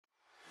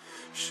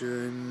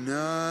Should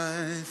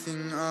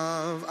nothing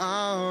of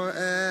our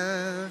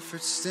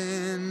efforts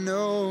stand,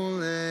 no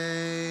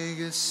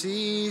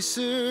legacy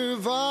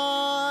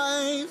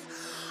survive,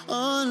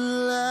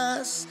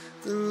 unless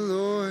the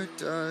Lord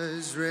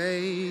does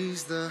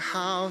raise the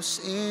house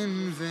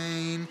in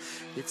vain,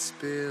 its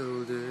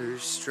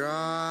builders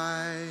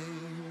strive.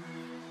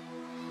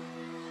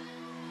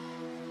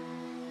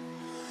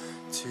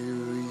 To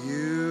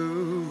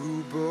you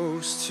who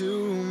boast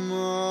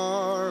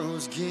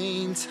tomorrow's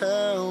gain,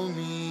 tell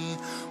me,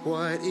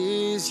 what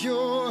is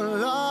your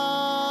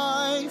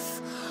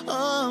life?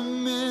 A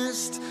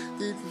mist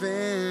that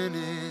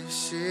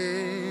vanishes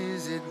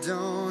at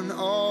dawn,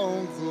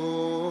 all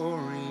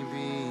glory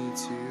be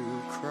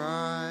to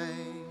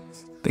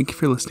Christ. Thank you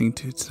for listening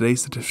to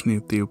today's edition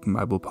of the Open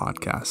Bible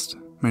Podcast.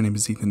 My name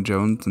is Ethan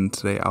Jones, and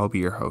today I'll be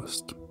your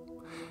host.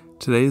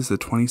 Today is the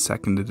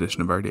 22nd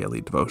edition of our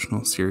daily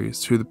devotional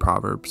series through the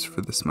Proverbs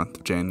for this month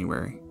of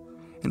January.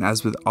 And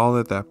as with all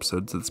other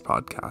episodes of this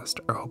podcast,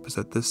 our hope is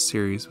that this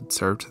series would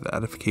serve to the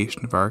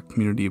edification of our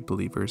community of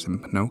believers in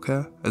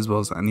Panoka, as well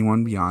as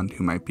anyone beyond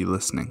who might be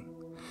listening.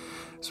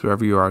 So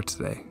wherever you are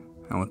today,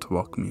 I want to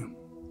welcome you.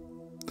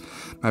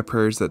 My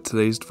prayer is that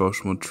today's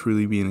devotion will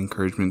truly be an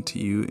encouragement to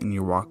you in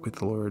your walk with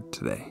the Lord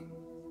today.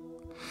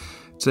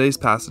 Today's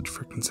passage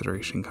for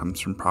consideration comes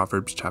from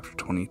Proverbs chapter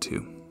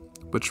 22.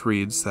 Which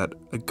reads that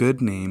a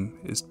good name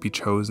is to be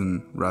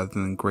chosen rather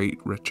than great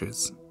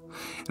riches,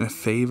 and a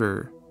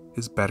favor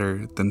is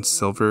better than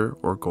silver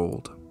or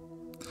gold.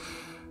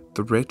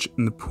 The rich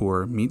and the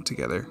poor meet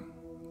together.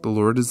 The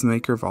Lord is the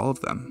maker of all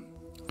of them.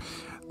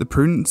 The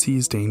prudent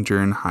sees danger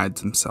and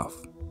hides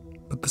himself,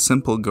 but the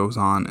simple goes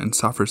on and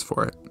suffers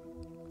for it.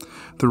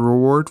 The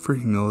reward for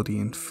humility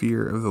and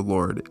fear of the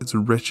Lord is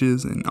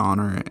riches and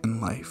honor and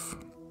life.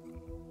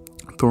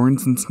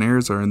 Thorns and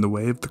snares are in the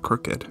way of the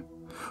crooked.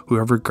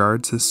 Whoever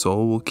guards his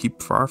soul will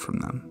keep far from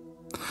them.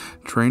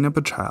 Train up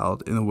a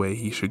child in the way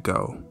he should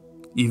go.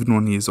 Even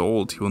when he is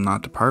old, he will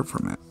not depart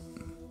from it.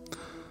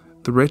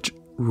 The rich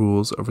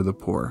rules over the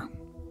poor,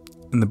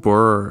 and the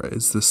borrower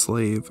is the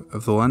slave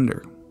of the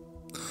lender.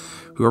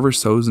 Whoever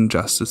sows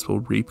injustice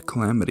will reap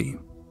calamity,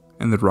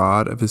 and the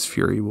rod of his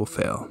fury will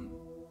fail.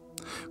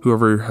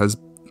 Whoever has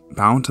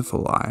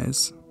bountiful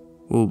eyes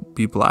will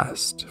be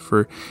blessed,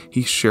 for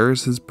he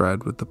shares his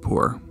bread with the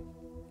poor.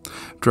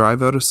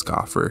 Drive out a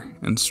scoffer,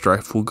 and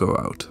strife will go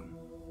out,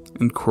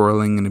 and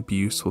quarreling and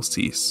abuse will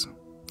cease.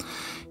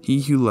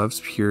 He who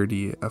loves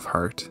purity of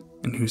heart,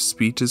 and whose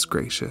speech is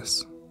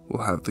gracious,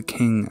 will have the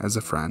king as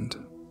a friend.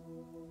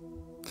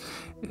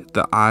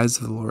 The eyes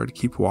of the Lord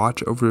keep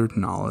watch over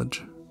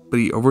knowledge, but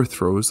he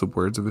overthrows the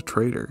words of a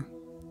traitor.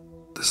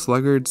 The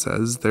sluggard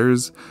says, "There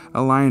is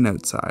a lion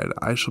outside,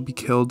 I shall be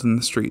killed in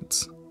the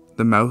streets."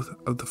 The mouth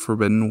of the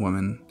forbidden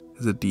woman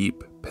is a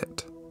deep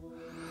pit.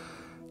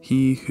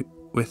 He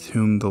with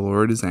whom the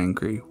Lord is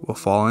angry will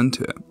fall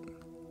into it.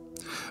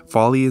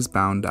 Folly is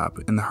bound up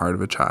in the heart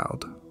of a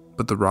child,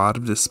 but the rod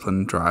of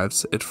discipline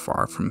drives it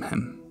far from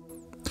him.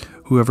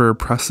 Whoever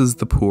oppresses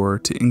the poor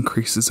to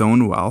increase his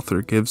own wealth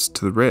or gives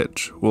to the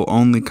rich will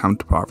only come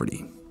to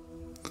poverty.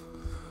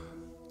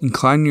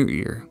 Incline your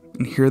ear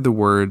and hear the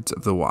words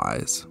of the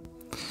wise,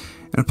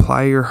 and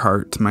apply your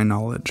heart to my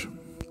knowledge.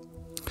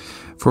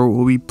 For it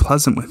will be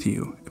pleasant with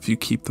you if you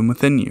keep them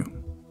within you.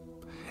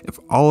 If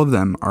all of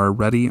them are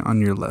ready on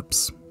your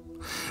lips,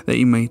 that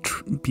you may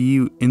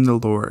be in the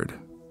Lord.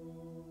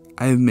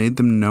 I have made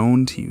them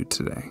known to you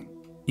today,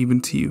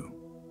 even to you.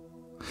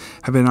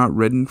 Have I not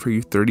written for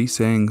you 30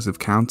 sayings of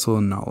counsel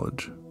and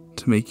knowledge,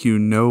 to make you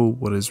know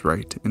what is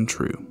right and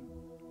true,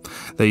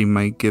 that you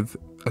might give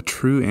a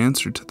true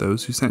answer to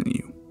those who sent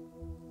you?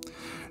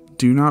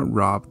 Do not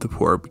rob the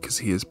poor because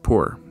he is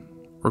poor,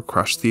 or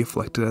crush the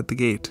afflicted at the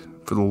gate,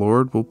 for the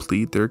Lord will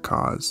plead their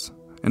cause,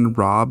 and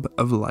rob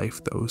of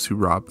life those who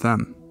rob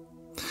them.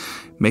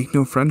 Make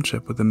no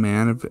friendship with a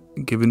man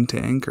given to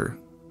anger,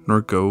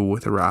 nor go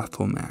with a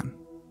wrathful man,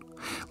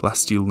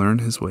 lest you learn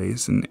his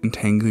ways and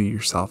entangle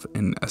yourself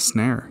in a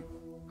snare.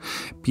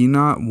 Be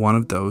not one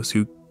of those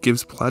who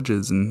gives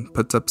pledges and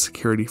puts up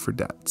security for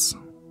debts.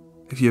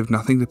 If you have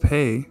nothing to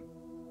pay,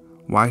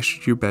 why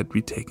should your bed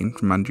be taken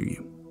from under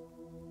you?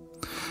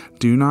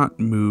 Do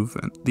not move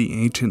the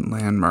ancient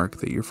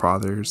landmark that your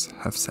fathers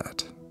have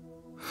set.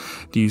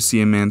 Do you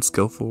see a man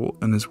skillful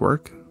in his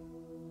work?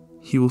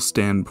 He will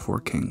stand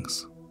before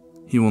kings.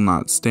 He will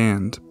not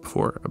stand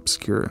before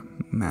obscure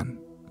men.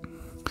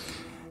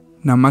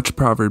 Now much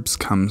Proverbs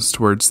comes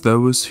towards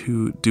those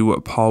who do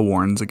what Paul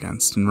warns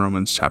against in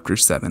Romans chapter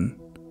 7,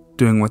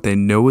 doing what they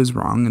know is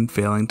wrong and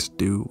failing to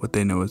do what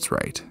they know is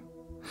right.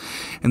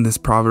 And this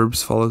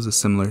Proverbs follows a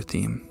similar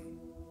theme.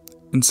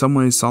 In some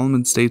ways,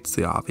 Solomon states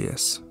the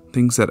obvious,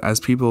 things that as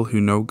people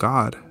who know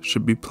God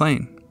should be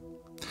plain.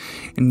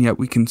 And yet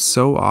we can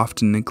so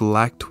often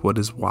neglect what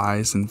is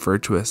wise and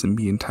virtuous and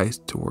be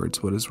enticed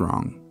towards what is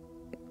wrong.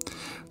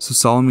 So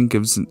Solomon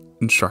gives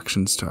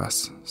instructions to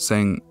us,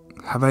 saying,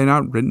 "Have I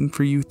not written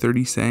for you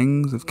 30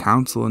 sayings of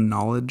counsel and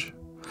knowledge,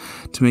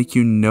 to make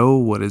you know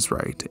what is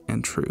right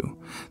and true,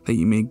 that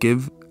you may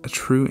give a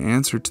true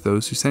answer to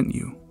those who sent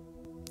you?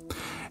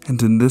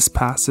 And in this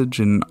passage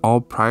and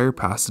all prior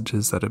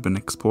passages that have been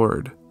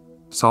explored,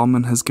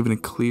 Solomon has given a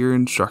clear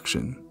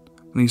instruction,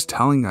 and he's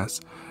telling us,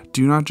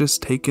 do not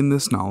just take in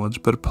this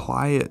knowledge, but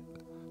apply it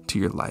to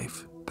your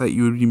life, that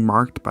you would be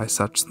marked by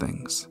such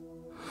things.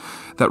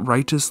 That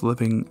righteous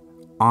living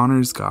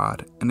honors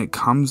God, and it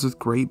comes with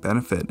great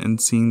benefit in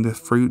seeing the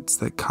fruits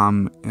that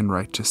come in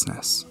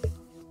righteousness.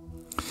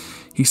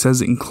 He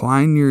says,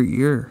 incline your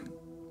ear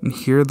and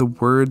hear the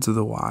words of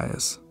the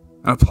wise,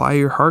 and apply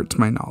your heart to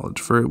my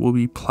knowledge, for it will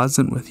be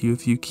pleasant with you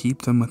if you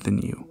keep them within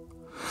you,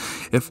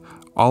 if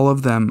all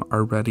of them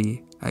are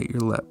ready at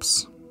your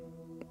lips.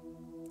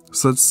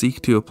 So let's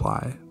seek to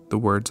apply the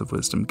words of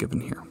wisdom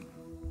given here.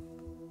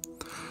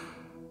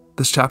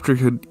 This chapter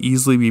could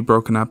easily be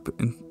broken up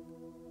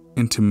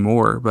into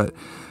more, but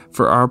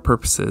for our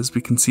purposes,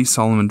 we can see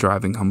Solomon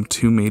driving home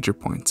two major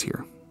points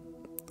here.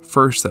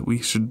 First, that we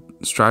should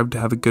strive to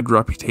have a good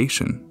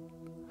reputation,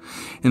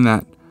 in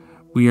that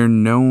we are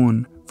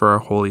known for our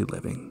holy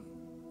living.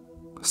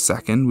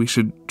 Second, we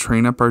should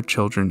train up our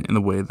children in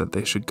the way that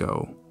they should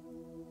go.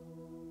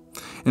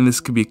 And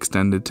this could be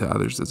extended to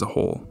others as a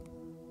whole.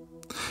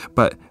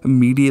 But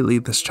immediately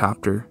this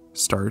chapter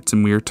starts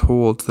and we are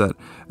told that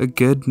a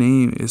good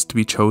name is to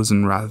be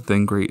chosen rather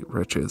than great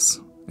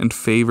riches, and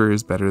favor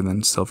is better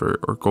than silver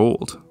or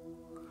gold.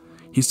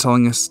 He's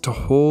telling us to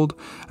hold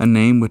a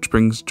name which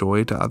brings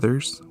joy to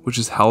others, which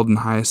is held in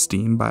high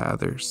esteem by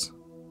others.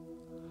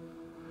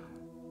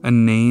 A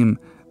name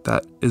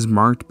that is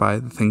marked by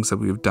the things that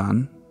we have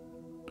done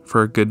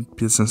for our good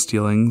business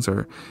dealings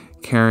or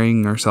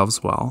carrying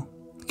ourselves well,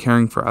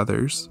 caring for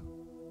others.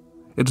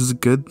 It is a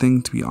good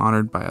thing to be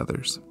honored by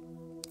others.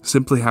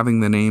 Simply having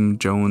the name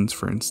Jones,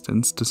 for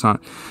instance, does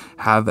not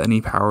have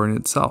any power in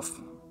itself,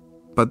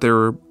 but there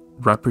are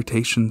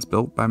reputations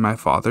built by my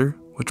father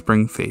which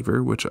bring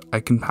favor, which I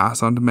can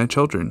pass on to my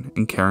children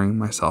in carrying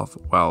myself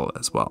well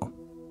as well.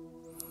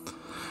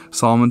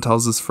 Solomon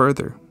tells us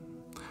further,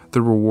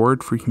 the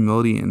reward for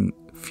humility and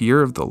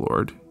fear of the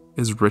Lord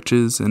is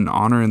riches and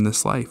honor in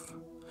this life.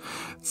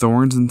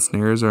 Thorns and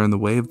snares are in the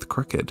way of the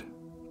crooked,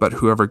 but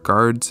whoever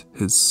guards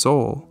his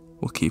soul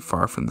will keep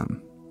far from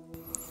them.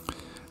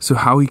 So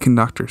how we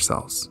conduct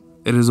ourselves,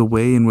 it is a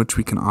way in which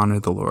we can honor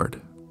the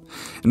Lord,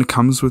 and it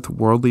comes with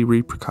worldly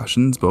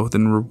repercussions both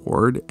in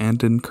reward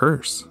and in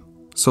curse.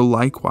 So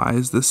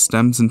likewise, this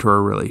stems into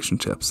our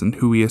relationships and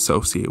who we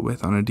associate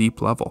with on a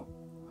deep level.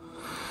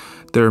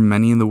 There are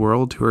many in the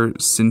world who are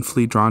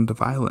sinfully drawn to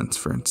violence,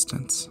 for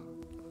instance.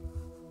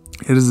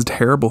 It is a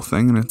terrible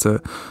thing, and it's an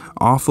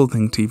awful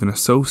thing to even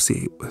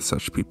associate with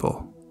such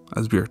people,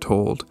 as we are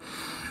told.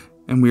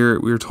 And we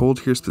are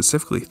told here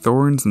specifically,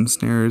 thorns and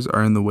snares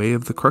are in the way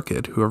of the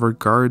crooked. Whoever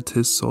guards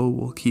his soul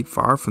will keep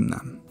far from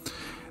them.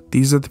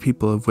 These are the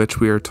people of which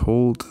we are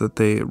told that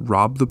they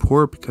rob the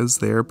poor because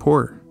they are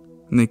poor,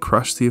 and they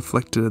crush the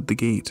afflicted at the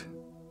gate.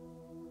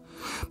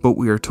 But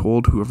we are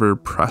told whoever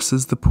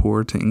oppresses the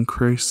poor to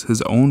increase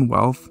his own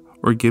wealth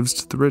or gives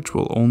to the rich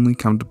will only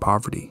come to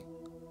poverty.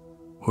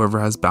 Whoever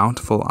has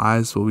bountiful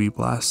eyes will be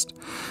blessed,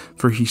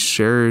 for he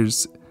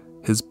shares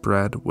his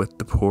bread with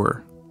the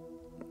poor.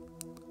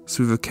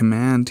 So we have a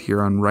command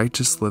here on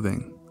righteous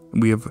living.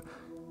 We have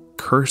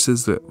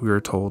curses that we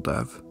are told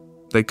of.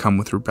 They come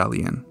with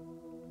rebellion.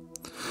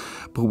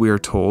 But we are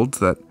told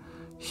that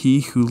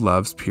he who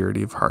loves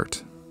purity of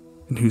heart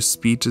and whose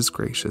speech is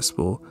gracious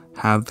will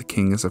have the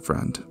king as a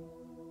friend.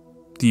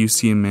 Do you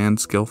see a man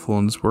skillful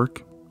in his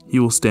work? He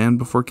will stand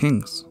before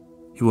kings.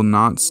 He will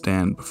not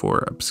stand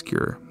before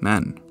obscure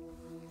men.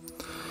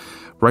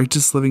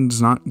 Righteous living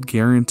does not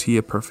guarantee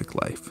a perfect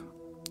life,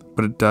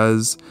 but it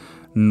does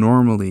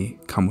normally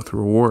come with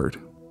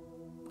reward.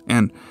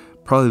 And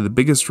probably the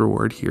biggest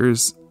reward here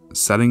is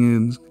setting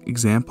an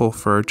example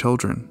for our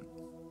children.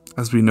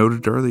 As we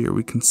noted earlier,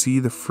 we can see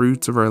the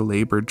fruits of our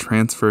labor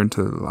transfer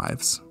into their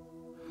lives.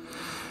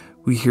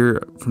 We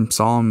hear from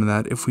Solomon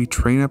that if we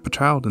train up a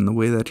child in the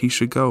way that he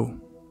should go,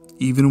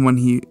 even when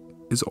he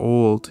is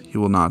old, he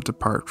will not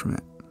depart from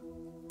it.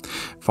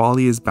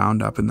 Folly is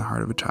bound up in the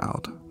heart of a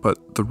child,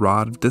 but the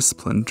rod of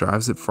discipline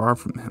drives it far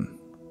from him.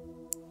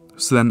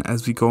 So then,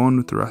 as we go on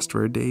with the rest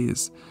of our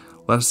days,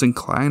 let us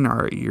incline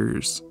our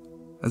ears,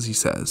 as he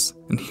says,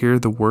 and hear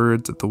the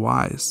words of the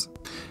wise,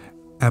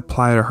 and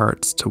apply our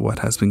hearts to what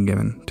has been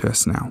given to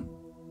us now.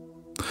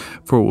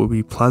 For it will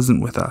be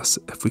pleasant with us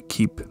if we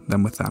keep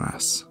them within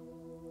us,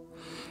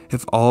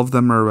 if all of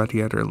them are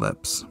ready at our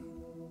lips.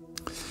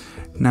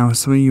 Now,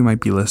 some of you might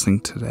be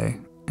listening today,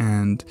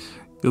 and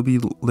you'll be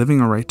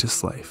living a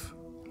righteous life,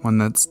 one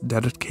that's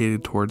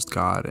dedicated towards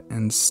God,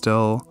 and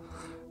still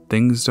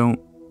things don't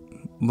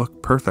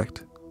look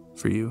perfect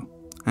for you,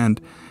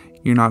 and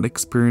you're not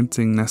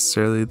experiencing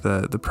necessarily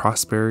the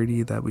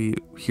prosperity that we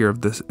hear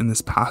of this in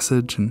this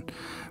passage, and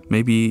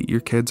maybe your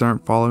kids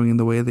aren't following in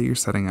the way that you're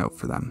setting out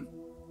for them.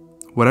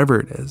 Whatever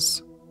it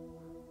is,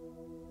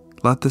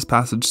 let this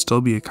passage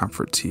still be a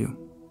comfort to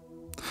you,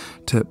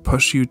 to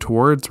push you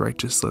towards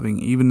righteous living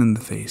even in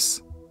the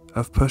face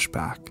of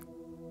pushback.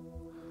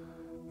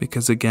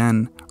 Because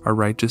again, our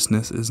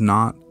righteousness is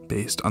not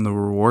based on the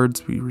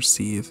rewards we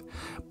receive,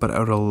 but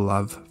out of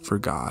love for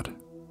God.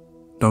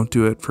 Don't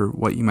do it for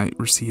what you might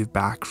receive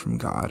back from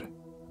God,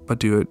 but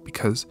do it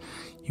because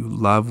you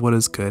love what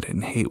is good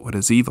and hate what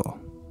is evil.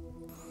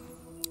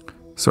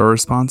 So our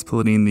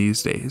responsibility in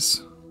these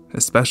days,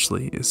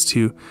 especially, is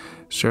to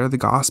share the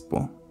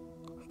gospel,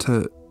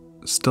 to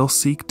still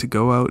seek to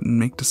go out and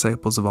make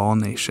disciples of all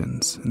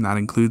nations, and that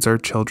includes our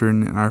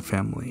children and our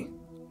family,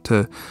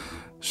 to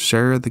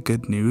share the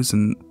good news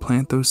and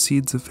plant those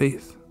seeds of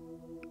faith,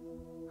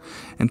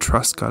 and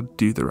trust God to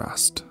do the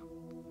rest,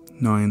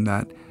 knowing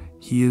that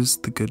He is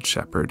the good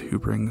shepherd who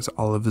brings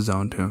all of His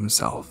own to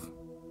Himself.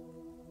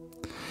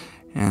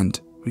 And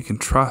we can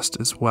trust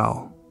as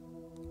well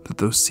that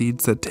those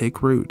seeds that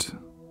take root,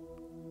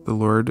 the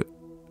Lord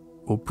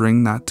will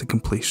bring that to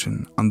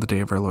completion on the day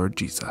of our Lord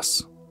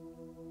Jesus.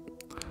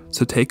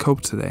 So take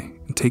hope today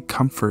and take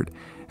comfort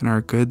in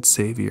our good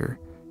Savior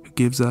who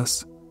gives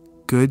us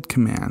good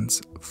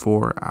commands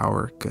for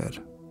our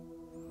good.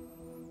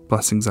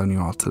 Blessings on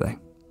you all today.